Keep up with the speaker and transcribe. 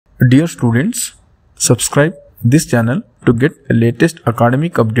Dear students, subscribe this channel to get latest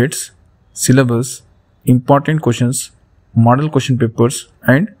academic updates, syllabus, important questions, model question papers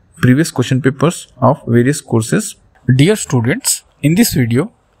and previous question papers of various courses. Dear students, in this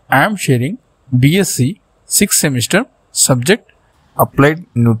video, I am sharing BSc 6th semester subject Applied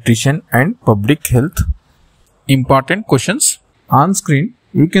Nutrition and Public Health important questions. On screen,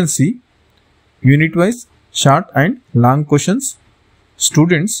 you can see unit-wise short and long questions.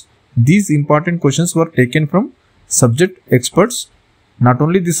 Students, these important questions were taken from subject experts. Not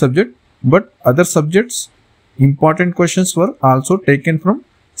only this subject, but other subjects. Important questions were also taken from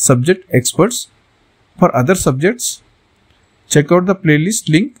subject experts. For other subjects, check out the playlist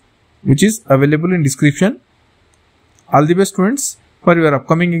link which is available in description. All the best students for your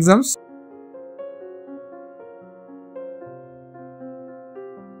upcoming exams.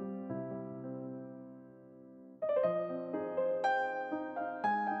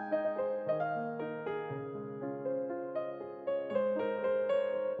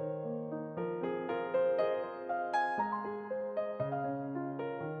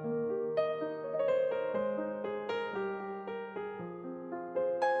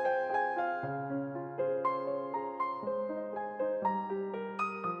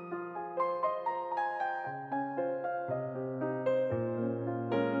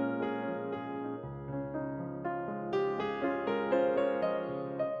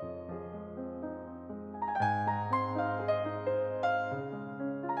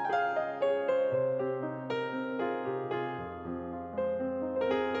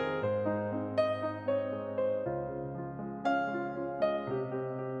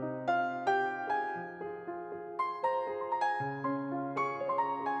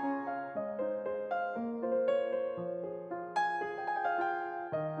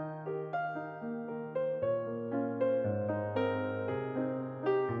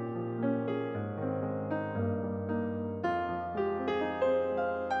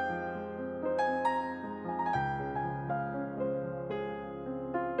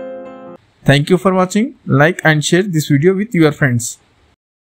 Thank you for watching. Like and share this video with your friends.